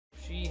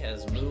Boshi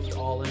has moved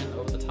all in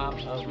over the top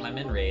of my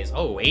min raise.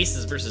 Oh,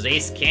 aces versus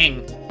ace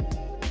king.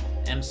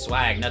 M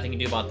swag, nothing you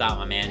can do about that,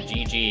 my man.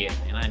 GG,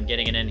 and I'm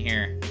getting it in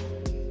here.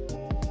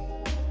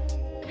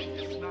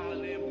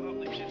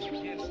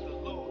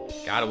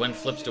 Gotta win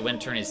flips to win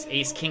turn is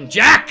ace king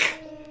jack.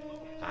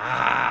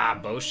 Ah,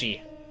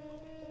 Boshi.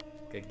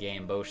 Good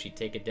game, Boshi.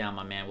 Take it down,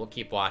 my man. We'll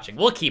keep watching.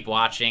 We'll keep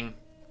watching.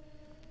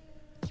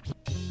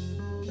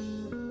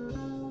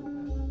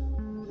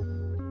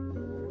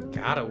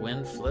 Gotta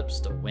win flips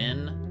to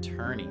win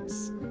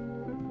tourneys.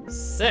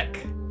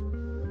 Sick.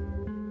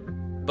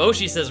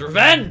 Boshi says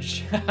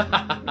revenge.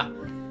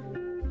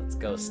 Let's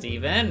go,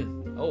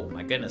 Steven. Oh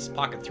my goodness,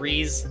 pocket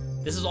threes.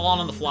 This is all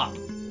on the flop.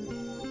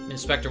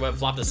 Inspector Web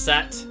flop to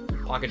set.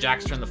 Pocket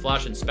jacks turn the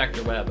flush.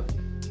 Inspector Web.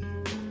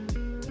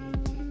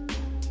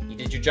 You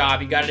did your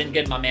job. You got it in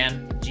good, my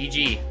man.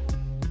 GG.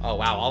 Oh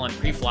wow, all in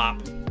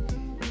pre-flop.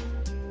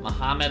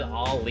 Muhammad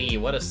Ali.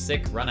 What a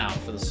sick run out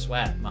for the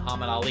sweat.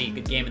 Muhammad Ali.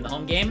 Good game in the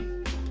home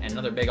game. And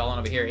another big all in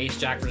over here. Ace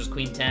Jack versus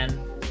Queen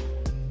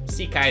 10.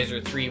 C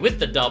Kaiser 3 with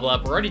the double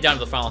up. We're already down to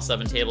the final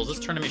 7 tables. This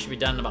tournament should be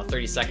done in about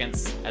 30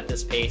 seconds at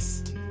this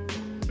pace.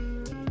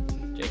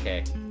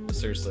 JK. But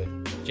seriously.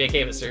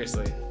 JK, but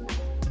seriously.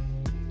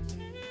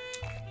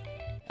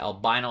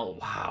 Albino.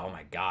 Wow, oh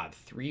my god.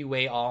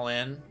 3-way all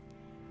in.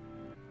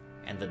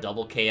 And the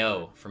double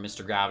KO for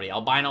Mr. Gravity.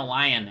 Albino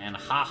Lion and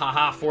ha ha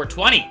ha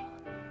 420.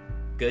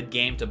 Good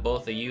game to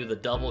both of you. The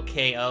double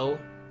KO.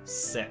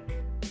 Sick.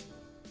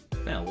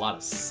 Been a lot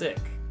of sick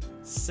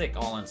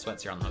all-in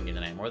sweats here on the home game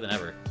tonight, more than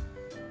ever.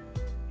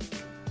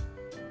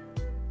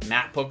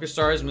 Matt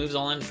PokerStars moves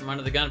all in from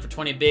under the gun for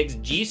 20 bigs.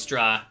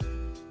 G-Stra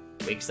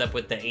wakes up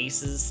with the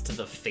aces to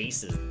the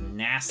faces.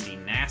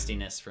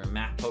 Nastiness for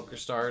Matt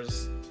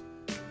PokerStars.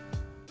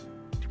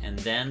 And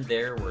then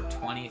there were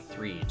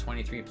 23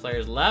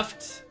 players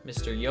left.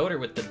 Mr. Yoder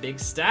with the big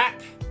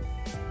stack.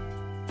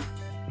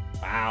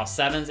 Wow,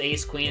 7s,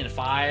 ace, queen, and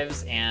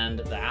 5s, and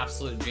the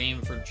absolute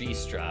dream for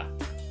G-Stra.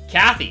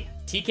 Kathy,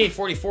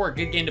 TK44,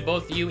 good game to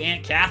both you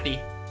and Kathy.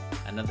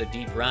 Another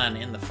deep run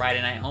in the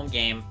Friday night home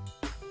game.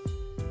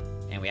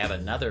 And we have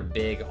another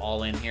big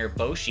all-in here.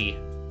 Boshi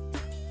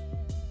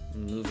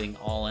moving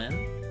all in.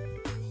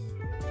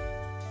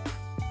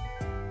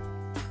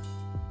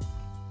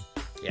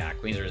 Yeah,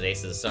 queens versus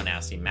aces is so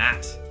nasty.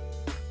 Matt,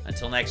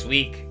 until next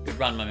week, good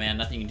run, my man.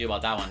 Nothing you can do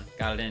about that one.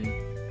 Got it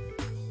in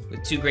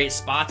with 2 great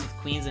spots with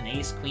queens and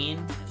ace queen,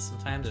 and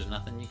sometimes there's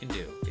nothing you can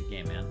do. Good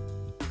game, man.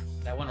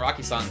 That one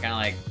Rocky song kind of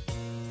like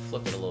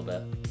flip it a little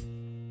bit.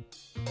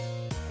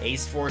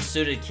 Ace 4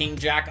 suited, king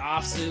jack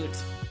offsuit.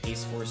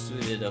 Ace 4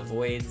 suited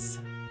avoids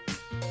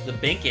the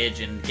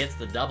binkage and gets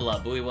the double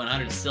up. Bowie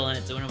 100 still in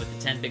it, doing it with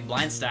the 10 big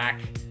blind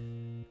stack.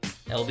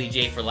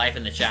 LBJ for life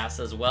in the chat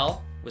says,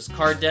 well, was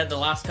card dead the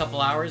last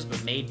couple hours,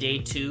 but made day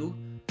 2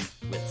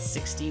 with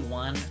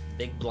 61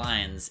 big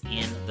blinds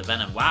in the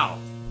Venom. Wow,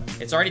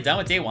 it's already done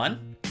with day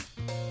 1.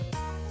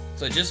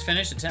 So it just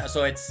finished at 10.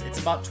 So it's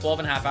about 12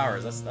 and a half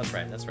hours. That's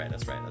right. That's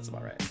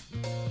about right.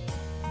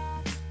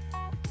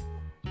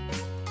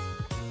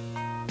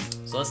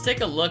 So let's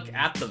take a look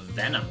at the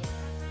Venom.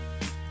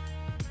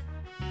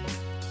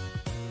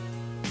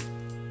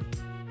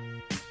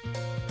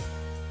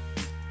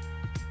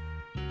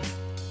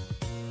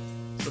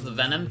 So the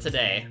Venom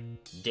today,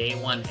 day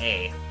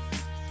 1A,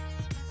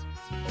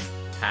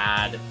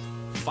 had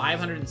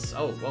 500.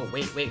 Oh, whoa,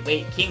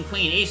 wait. King,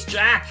 queen, ace,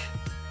 jack.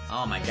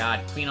 Oh my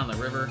god, queen on the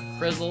river.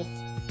 Crizzle.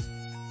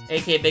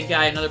 AK big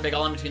guy, another big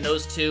all in between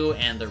those two,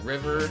 and the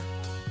river.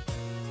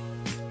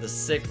 The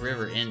sick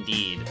river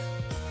indeed.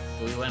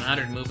 Bowie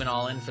 100 moving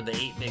all in for the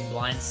 8 big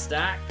blind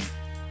stack.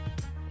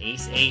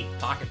 Ace 8,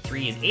 pocket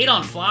 3s. 8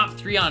 on flop,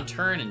 3 on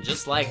turn, and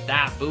just like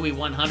that, Bowie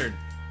 100.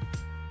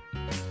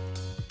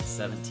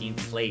 17th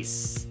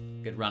place.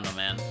 Good run, my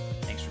man.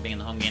 Thanks for being in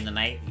the home game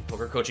tonight.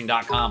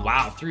 PokerCoaching.com.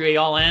 Wow, 3-way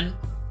all in.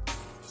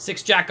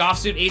 6 jack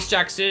offsuit, ace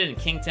jack suited, and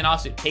king 10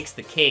 offsuit takes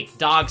the cake.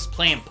 Dogs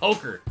playing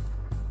poker.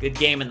 Good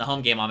game in the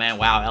home game, my man.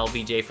 Wow,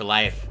 LBJ for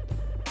life.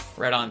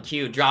 Right on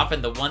cue,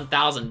 dropping the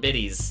 1,000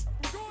 biddies.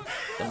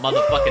 The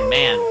motherfucking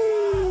man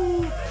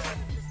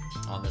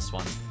on this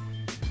one.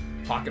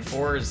 Pocket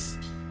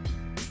 4s.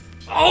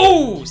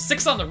 Oh,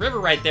 6 on the river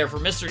right there for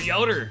Mr.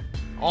 Yoder.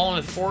 All in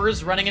with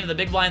 4s, running into the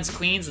big blinds,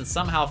 queens, and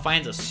somehow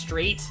finds a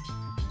straight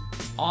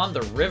on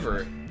the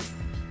river.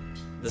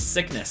 The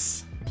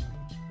sickness.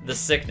 The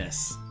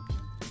sickness.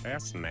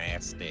 That's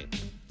nasty.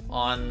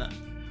 On...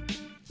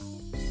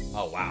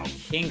 Oh, wow.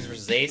 Kings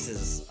versus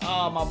aces.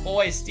 Oh, my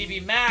boy,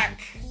 Stevie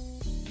Mac.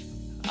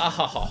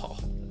 Oh,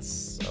 that's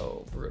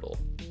so brutal.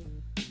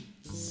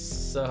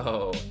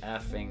 So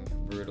effing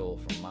brutal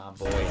from my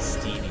boy,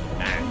 Stevie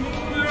Mac.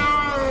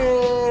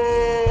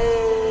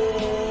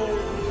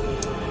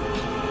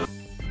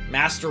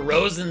 Master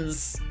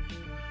Rosen's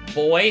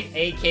boy,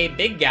 AK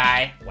Big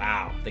Guy.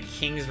 Wow, the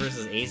Kings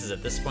versus Aces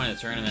at this point in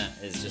the tournament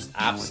is just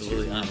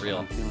absolutely unreal.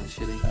 I'm feeling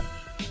shitty.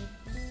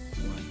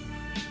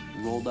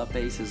 Rolled up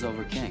aces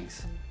over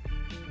kings.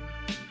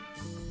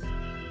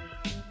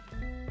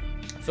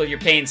 I feel your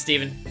pain,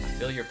 Steven. I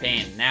feel your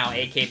pain. Now,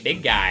 AK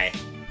Big Guy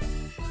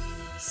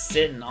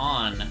sitting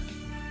on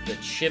the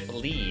chip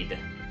lead.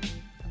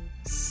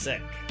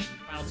 Sick.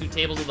 Final 2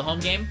 tables of the home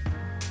game.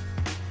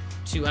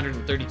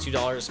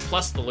 $232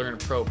 plus the Learn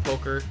Pro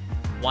Poker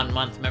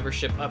 1-month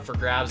membership up for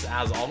grabs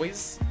as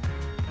always.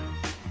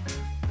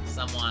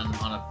 Someone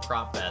on a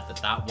prop bet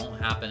that won't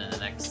happen in the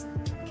next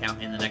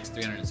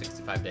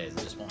 365 days. It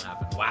just won't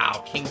happen.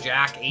 Wow, King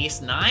Jack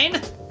Ace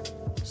 9.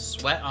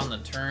 Sweat on the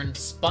turn.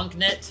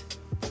 Spunknit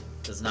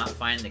does not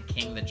find the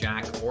king, the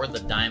jack, or the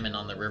diamond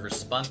on the river.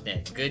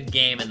 Spunknit. Good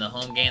game in the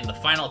home game. The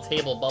final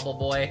table, Bubble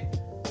Boy.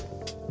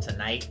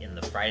 Tonight in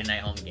the Friday night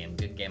home game.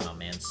 Good game, my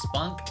man.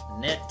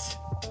 Spunknit.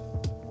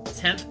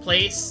 10th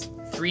place,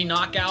 3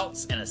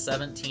 knockouts, and a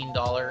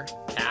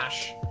 $17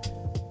 cash.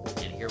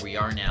 And here we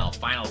are now.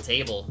 Final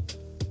table.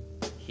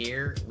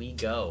 Here we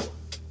go.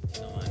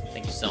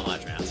 Thank you so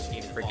much, man.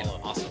 You're freaking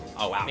awesome.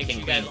 Oh, wow.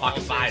 King Queen,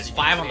 pocket 5s.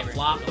 5 on the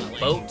flop.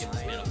 Boat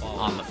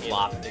on the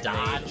flop.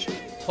 Dodge.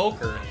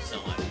 Poker.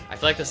 I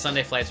feel like the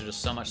Sunday flights are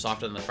just so much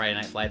softer than the Friday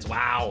night flights.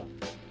 Wow.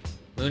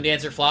 Moon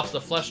Dancer flops the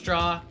flush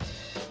draw.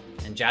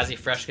 And Jazzy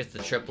Fresh gets the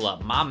triple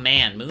up. My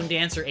man, Moon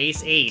Dancer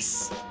Ace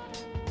Ace.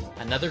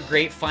 Another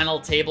great final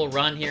table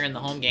run here in the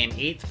home game.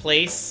 8th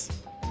place.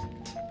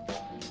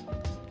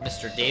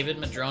 Mr. David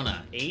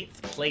Madrona.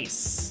 8th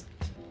place.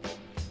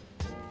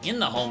 In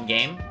the home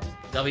game.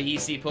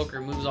 WEC Poker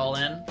moves all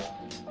in.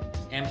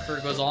 M. Kerr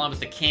goes all in with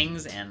the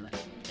kings, and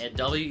at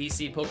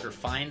WEC Poker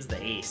finds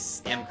the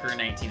ace. M. Kerr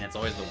 19, that's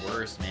always the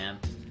worst, man.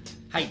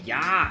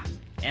 Hi-ya!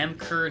 M.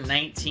 Kerr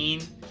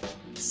 19,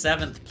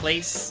 7th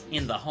place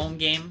in the home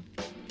game.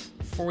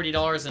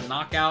 $40 in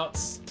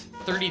knockouts,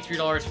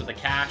 $33 for the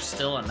cash,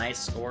 still a nice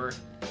score.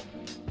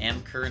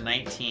 M. Kerr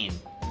 19.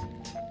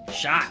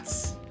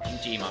 Shots!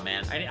 GG, my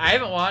man. I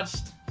haven't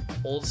watched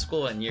Old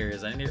School in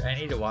years. I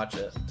need to watch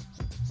it.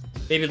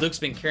 Baby Luke's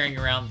been carrying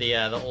around the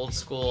Old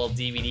School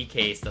DVD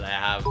case that I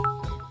have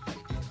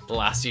the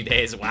last few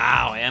days.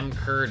 Wow, M.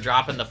 Kerr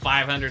dropping the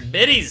 500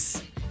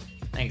 biddies.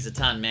 Thanks a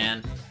ton,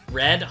 man.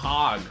 Red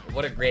Hog.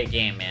 What a great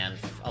game, man.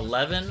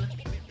 11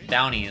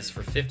 bounties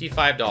for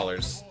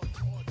 $55.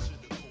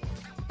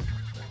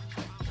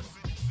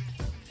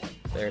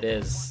 There it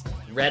is.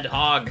 Red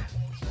Hog.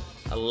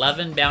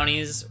 11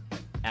 bounties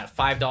at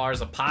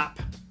 $5 a pop.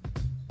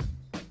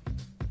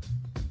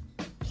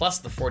 Plus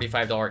the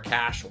 $45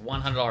 cash,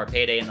 $100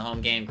 payday in the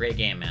home game. Great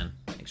game, man.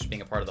 Thanks for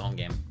being a part of the home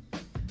game.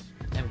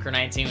 MCR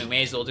 19, we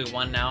may as well do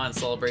one now in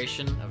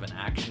celebration of an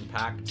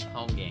action-packed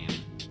home game.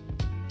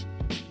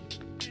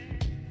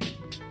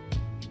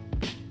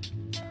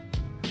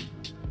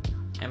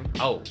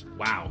 Oh,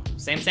 wow.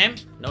 Same?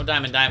 No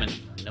diamond.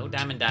 No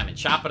diamond.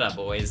 Chop it up,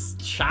 boys.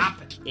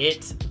 Chop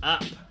it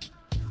up.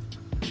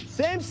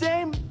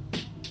 Same,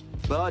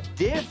 but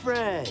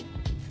different.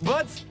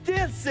 But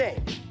still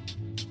same.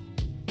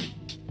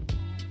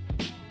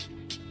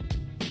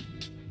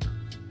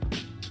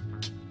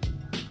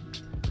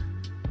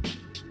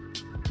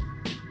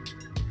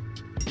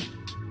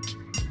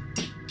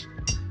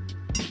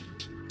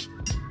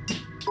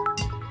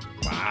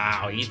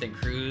 Wow, Ethan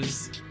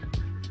Cruz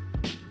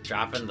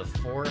dropping the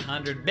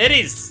 400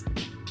 biddies.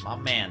 My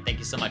man, thank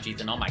you so much,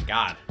 Ethan. Oh my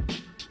god.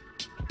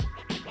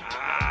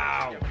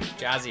 Wow.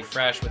 Jazzy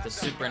Fresh with a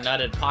super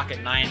nutted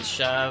pocket 9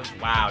 shove.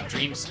 Wow,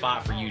 dream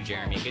spot for you,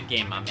 Jeremy. Good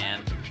game, my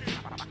man.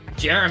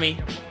 Jeremy,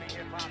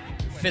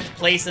 5th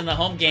place in the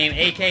home game,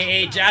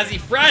 aka Jazzy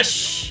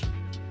Fresh.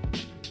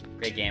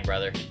 Great game,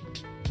 brother.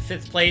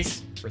 5th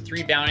place for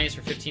 3 bounties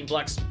for 15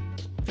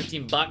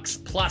 bucks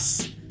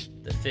plus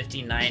the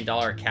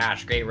 $59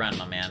 cash. Great run,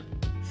 my man.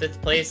 5th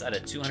place out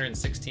of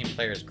 216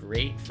 players.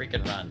 Great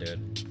freaking run,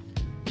 dude.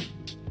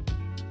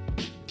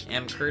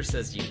 M. Kerr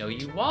says, you know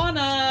you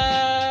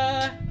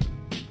wanna.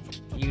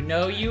 You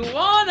know you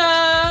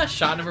wanna.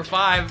 Shot number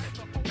 5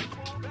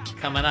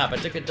 coming up. I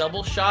took a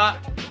double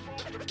shot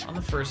on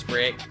the first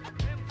break,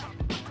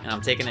 and I'm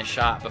taking a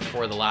shot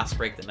before the last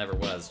break that never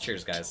was.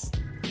 Cheers, guys.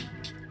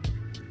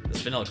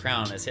 This Vanilla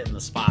Crown is hitting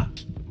the spot.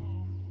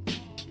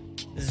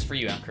 This is for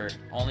you, M. Kerr.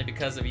 Only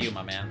because of you,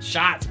 my man.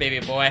 Shots, baby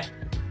boy.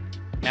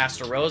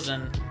 Master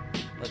Rosen.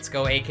 Let's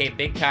go, AK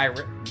Big Guy.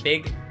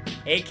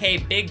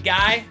 AK Big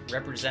Guy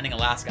representing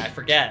Alaska. I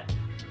forget.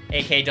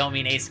 AK don't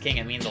mean Ace King,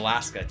 it means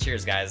Alaska.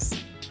 Cheers, guys.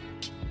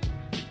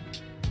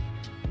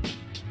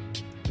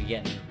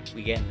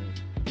 We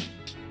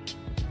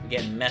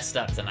getting messed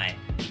up tonight.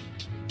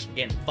 We're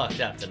getting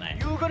fucked up tonight.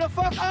 You gonna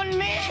fuck on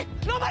me?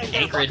 Nobody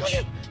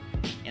Anchorage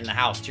in the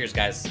house. Cheers,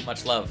 guys.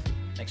 Much love.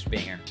 Thanks for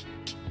being here.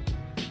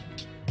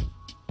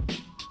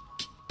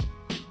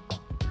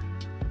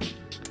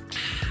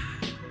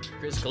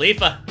 Chris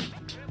Khalifa.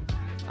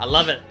 I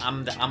love it.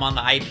 I'm on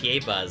the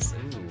IPA buzz.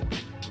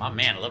 Ooh, my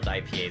man, I love the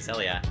IPAs.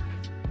 Hell yeah.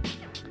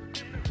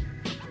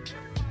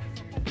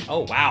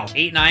 Oh wow,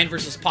 8-9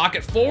 versus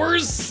pocket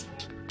 4s.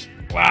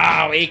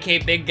 Wow,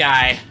 AK Big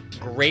Guy.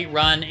 Great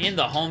run in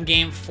the home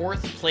game.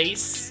 4th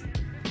place.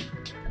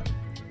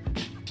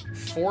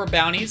 4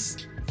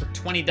 bounties for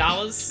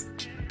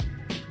 $20.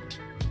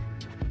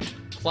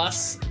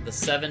 Plus the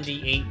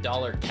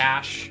 $78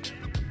 cash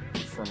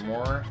for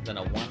more than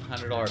a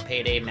 $100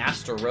 payday.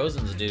 Master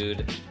Rosen's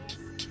dude.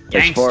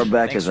 As far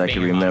back Thanks as for I being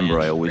can here, my remember,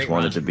 man. I always Great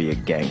wanted run. to be a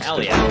gangster.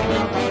 Hell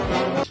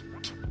yeah.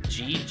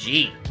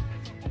 GG.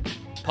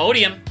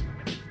 Podium.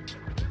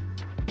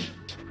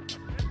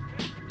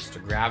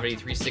 Mr. Gravity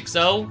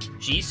 360,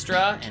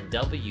 G-Stra, and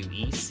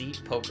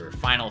WEC Poker.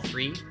 Final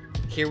 3.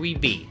 Here we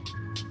be.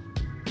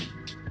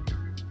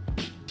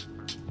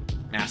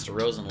 Master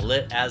Rosen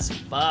lit as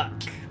fuck.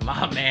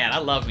 My man, I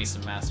love me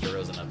some Master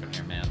Rosen up in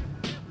here, man.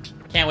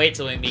 Can't wait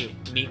till we meet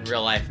in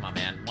real life, my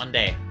man. One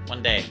day.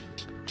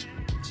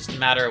 It's just a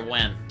matter of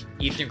when.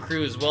 Ethan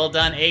Cruz, well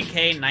done,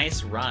 AK,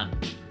 nice run.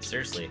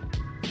 Seriously.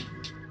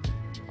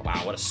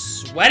 Wow, what a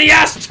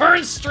sweaty-ass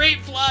turn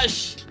straight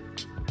flush!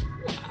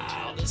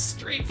 Wow, the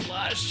straight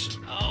flush.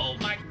 Oh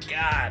my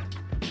god.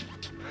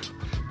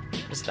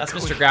 That's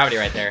Mr. Gravity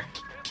right there.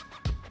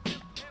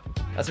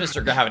 That's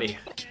Mr. Gravity.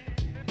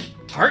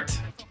 Heart?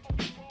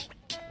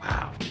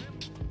 Wow.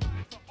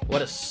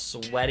 What a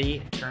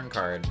sweaty turn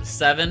card. The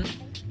 7,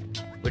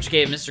 which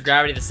gave Mr.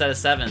 Gravity the set of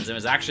 7s. It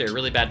was actually a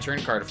really bad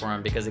turn card for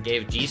him because it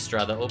gave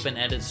G-Stra the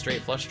open-ended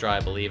straight flush draw, I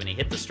believe, and he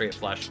hit the straight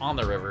flush on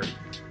the river.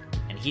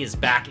 And he is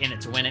back in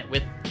it to win it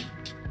with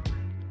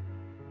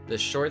the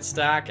short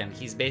stack, and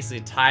he's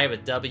basically tied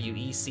with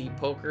WEC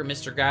Poker.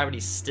 Mr. Gravity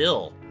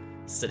still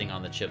sitting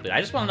on the chip lead.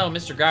 I just want to know,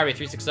 Mr. Gravity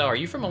 360, are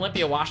you from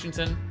Olympia,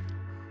 Washington?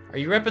 Are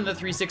you repping the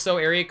 360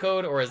 area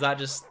code, or is that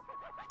just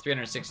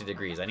 360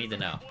 degrees? I need to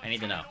know.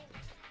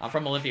 I'm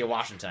from Olympia,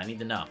 Washington. I need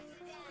to know.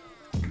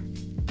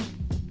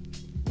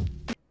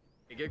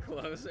 Get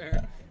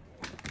closer.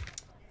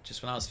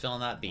 Just when I was feeling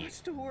that beat.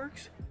 Still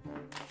works.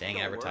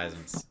 Dang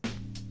advertisements.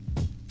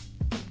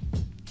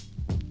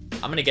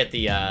 I'm gonna get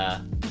the,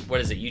 what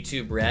is it,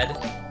 YouTube Red?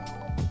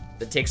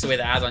 That takes away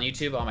the ads on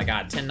YouTube. Oh my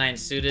god, 10-9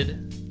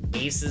 suited.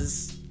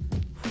 Aces.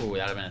 Ooh, that would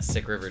have been a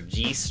sick river.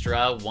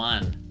 G-Stra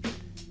won.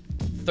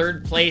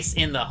 3rd place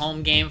in the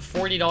home game.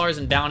 $40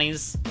 in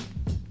bounties.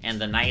 And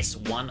the nice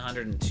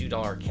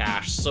 $102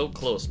 cash. So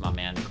close, my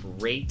man.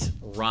 Great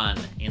run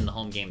in the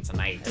home game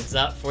tonight. Heads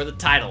up for the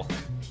title.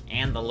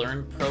 And the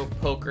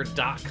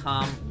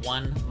LearnProPoker.com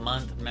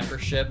 1-month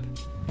membership.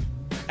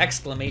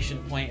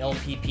 Exclamation point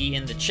LPP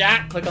in the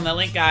chat. Click on that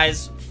link,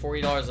 guys.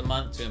 $40 a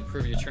month to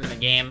improve your tournament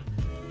game.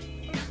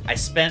 I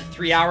spent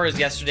 3 hours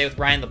yesterday with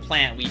Ryan the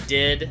Plant. We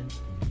did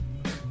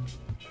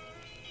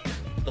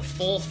the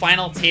full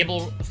final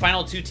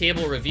 2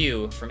 table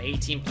review from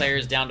 18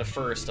 players down to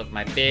first of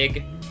my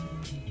big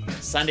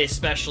Sunday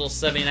special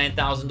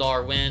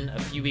 $79,000 win a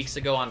few weeks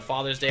ago on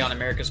Father's Day on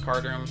America's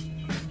Cardroom.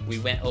 We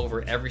went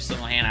over every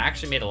single hand. I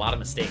actually made a lot of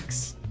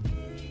mistakes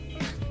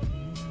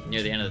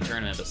near the end of the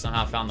tournament, but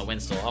somehow found the win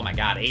still. Oh my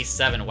god,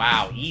 Ace-7,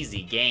 wow,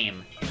 easy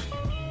game.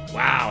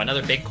 Wow,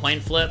 another big coin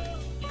flip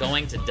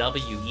going to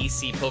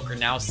WEC Poker,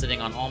 now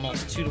sitting on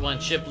almost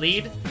 2-1 chip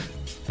lead.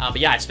 But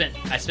yeah, I spent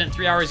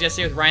 3 hours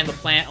yesterday with Ryan the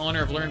Plant,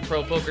 owner of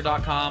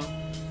LearnProPoker.com,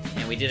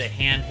 and we did a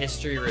hand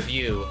history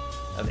review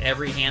of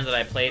every hand that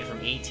I played from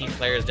 18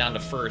 players down to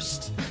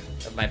first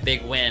of my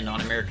big win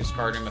on America's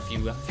Cardroom a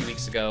few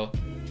weeks ago.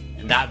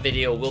 And that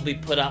video will be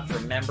put up for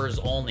members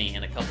only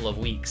in a couple of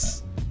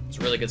weeks. It's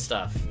really good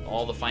stuff.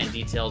 All the fine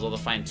details, all the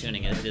fine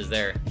tuning, it is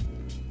there.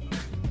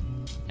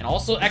 And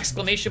also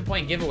exclamation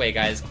point giveaway,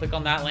 guys. Click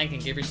on that link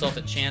and give yourself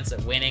a chance at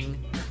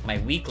winning my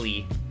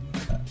weekly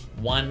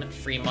 1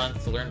 free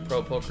month to Learn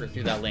Pro Poker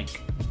through that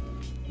link.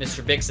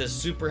 Mr. Big says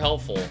super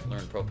helpful.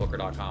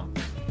 LearnProPoker.com.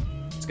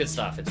 It's good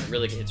stuff. It's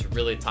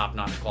really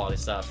top-notch quality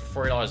stuff.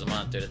 For $40 a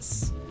month, dude.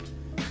 It's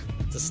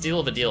a steal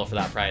of a deal for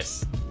that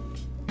price.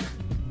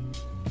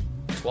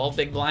 12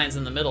 big blinds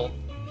in the middle.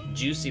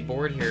 Juicy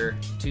board here.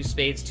 2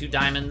 spades, 2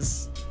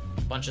 diamonds,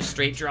 bunch of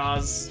straight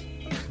draws.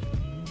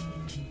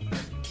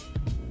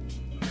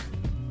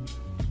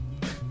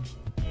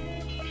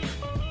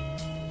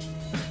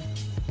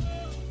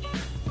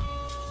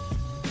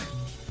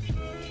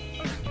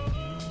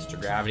 Mr.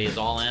 Gravity is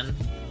all in.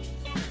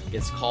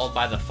 Gets called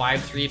by the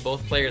 5-3.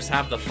 Both players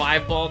have the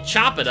 5-ball.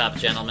 Chop it up,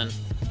 gentlemen.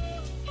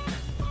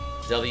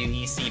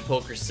 WEC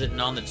Poker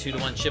sitting on the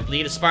 2-1 chip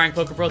lead. Aspiring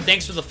Poker Pro,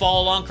 thanks for the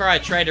follow, Loncar. I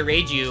tried to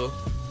raid you,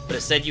 but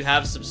it said you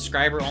have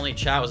subscriber-only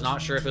chat. I was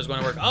not sure if it was going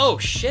to work. Oh,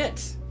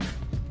 shit.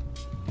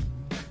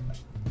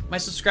 My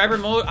subscriber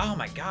mode, oh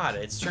my god,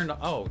 it's turned on.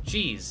 Oh,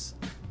 jeez.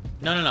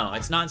 No.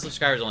 It's not in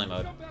subscribers-only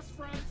mode.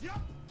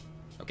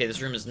 Okay,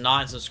 this room is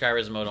not in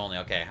subscribers mode only.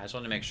 Okay, I just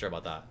wanted to make sure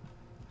about that.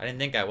 I didn't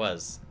think I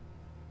was.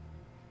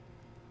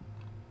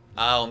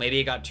 Oh, maybe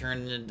it got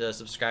turned into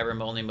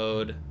subscriber-only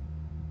mode.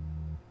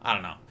 I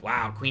don't know.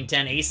 Wow, Queen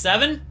 10,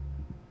 Ace-7?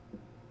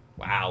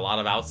 Wow, a lot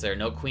of outs there.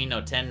 No Queen,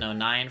 no 10, no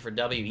 9 for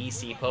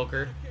WEC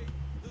Poker.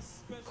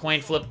 Coin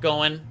flip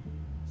going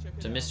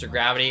to Mr.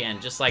 Gravity,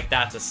 and just like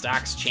that, the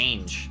stacks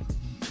change.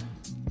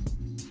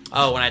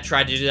 Oh, when I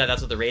tried to do that,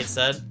 that's what the raid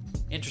said?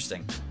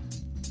 Interesting.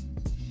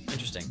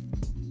 Interesting.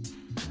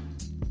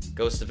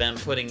 Ghost of M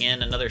putting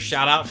in another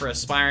shout-out for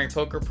Aspiring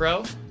Poker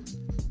Pro.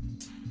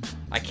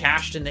 I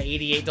cashed in the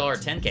 $88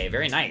 10K.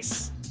 Very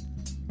nice.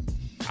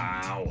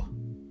 Wow.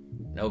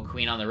 No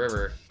Queen on the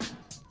river.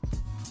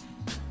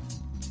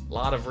 A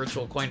lot of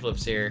virtual coin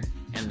flips here.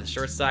 And the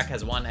short stack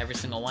has won every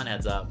single one,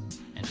 heads up.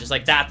 And just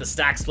like that, the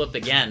stacks flip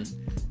again.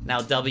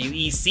 Now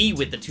WEC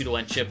with the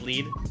 2-1 chip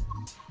lead.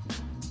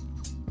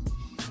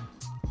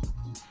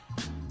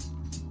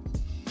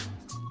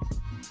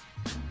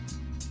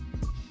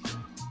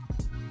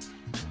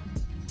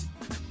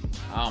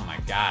 Oh my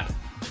god.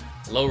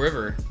 Low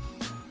River.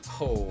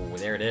 Oh,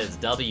 there it is.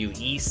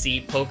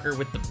 WEC Poker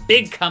with the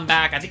big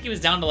comeback. I think he was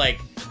down to like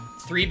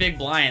 3 big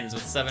blinds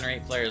with 7 or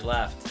 8 players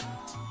left.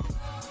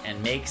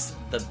 And makes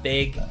the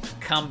big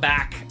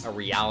comeback a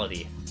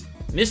reality.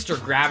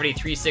 Mr. Gravity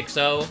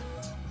 360,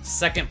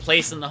 second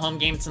place in the home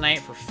game tonight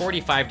for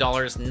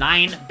 $45,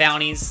 9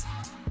 bounties,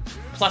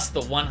 plus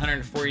the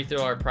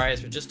 $143 prize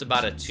for just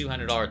about a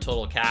 $200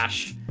 total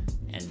cash,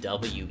 and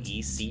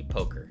WEC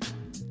Poker.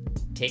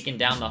 Taking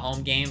down the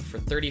home game for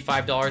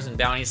 $35 in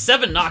bounties,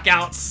 7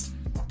 knockouts,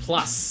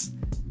 plus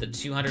the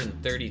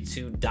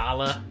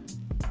 $232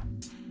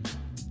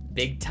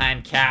 big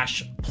time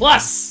cash,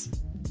 plus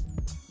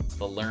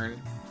the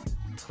Learn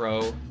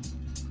Pro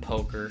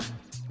Poker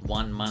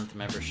 1-month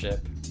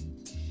membership.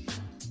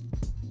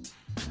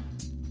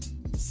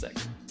 Sick.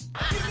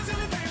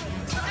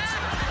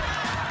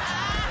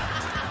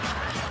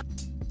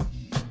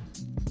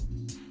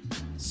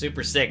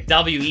 Super sick.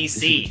 WEC.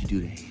 This is what you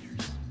do to haters.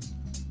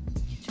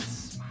 You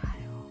just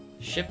smile.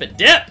 Ship a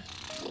dip.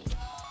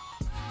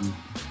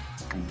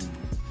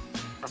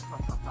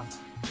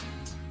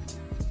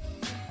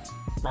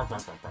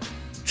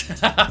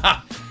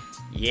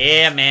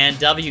 Yeah, man.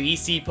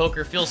 WEC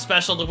Poker feels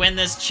special to win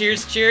this.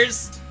 Cheers,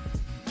 cheers.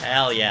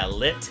 Hell yeah.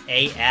 Lit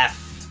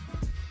AF.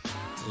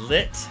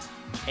 Lit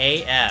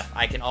AF.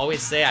 I can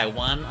always say I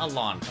won a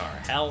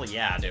Loncar. Hell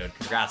yeah, dude.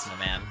 Congrats, my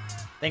man.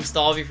 Thanks to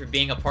all of you for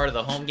being a part of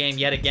the home game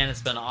yet again.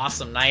 It's been an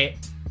awesome night.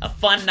 A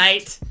fun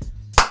night.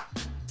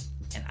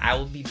 And I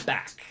will be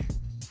back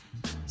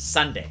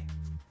Sunday.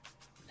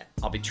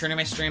 I'll be turning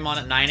my stream on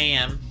at 9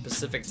 a.m.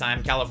 Pacific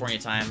time, California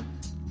time.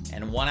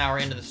 And 1 hour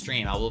into the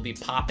stream, I will be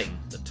popping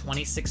the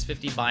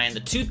 $2,650 buy-in,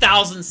 the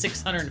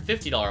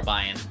 $2,650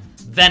 buy-in,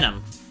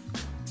 Venom,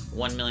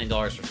 $1 million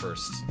for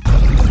first.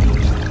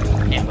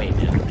 Can't wait,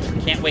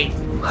 man. Can't wait.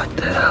 What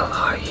the hell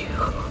are you?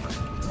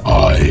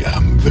 I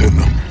am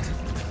Venom,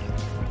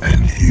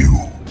 and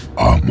you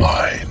are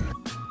mine.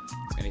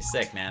 It's gonna be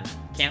sick, man.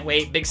 Can't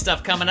wait. Big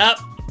stuff coming up.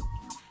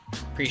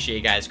 Appreciate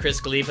you guys.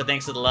 Chris Khalifa,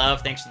 thanks for the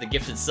love. Thanks for the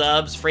gifted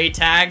subs.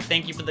 Freytag,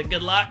 thank you for the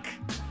good luck.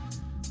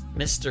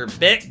 Mr.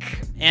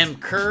 Bick, M.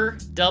 Kerr,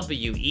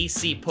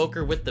 WEC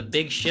Poker with the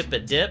big ship a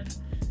dip.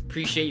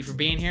 Appreciate you for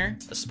being here.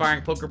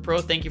 Aspiring Poker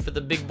Pro, thank you for the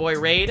big boy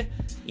raid.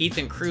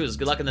 Ethan Cruz,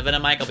 good luck in the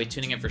Venom mic. I'll be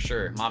tuning in for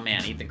sure. My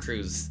man, Ethan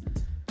Cruz.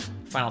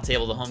 Final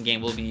table of the home game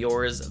will be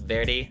yours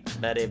very,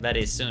 very,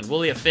 very soon.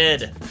 Willie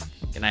Fid,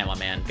 good night, my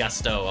man.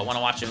 Gusto, I want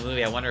to watch a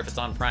movie. I wonder if it's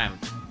on Prime.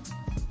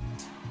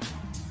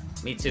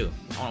 Me too.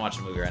 I want to watch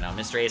a movie right now.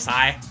 Mr. Ace,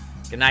 hi.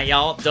 Good night,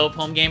 y'all. Dope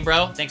home game,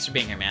 bro. Thanks for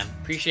being here, man.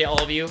 Appreciate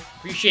all of you.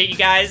 Appreciate you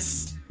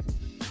guys.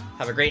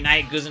 Have a great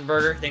night.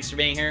 Gusenberger, thanks for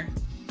being here.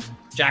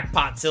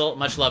 Jackpot Tilt,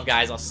 much love,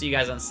 guys. I'll see you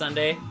guys on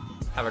Sunday.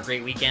 Have a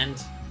great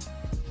weekend.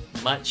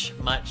 Much,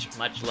 much,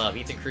 much love.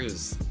 Ethan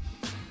Cruz.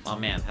 Oh,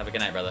 man. Have a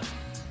good night, brother.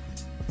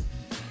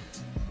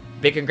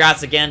 Big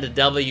congrats again to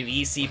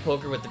WEC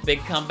Poker with the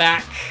big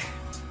comeback.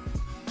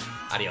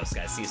 Adios,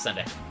 guys. See you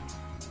Sunday.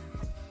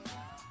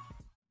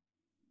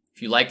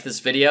 If you liked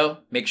this video,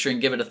 make sure and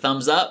give it a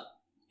thumbs up.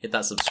 Hit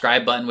that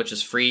subscribe button, which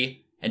is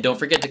free. And don't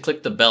forget to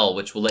click the bell,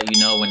 which will let you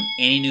know when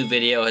any new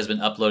video has been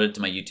uploaded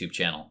to my YouTube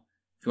channel.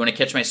 If you want to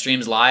catch my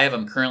streams live,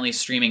 I'm currently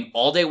streaming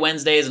all day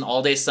Wednesdays and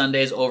all day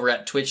Sundays over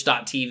at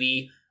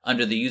twitch.tv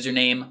under the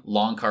username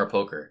Loncar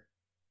Poker.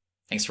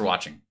 Thanks for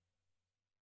watching.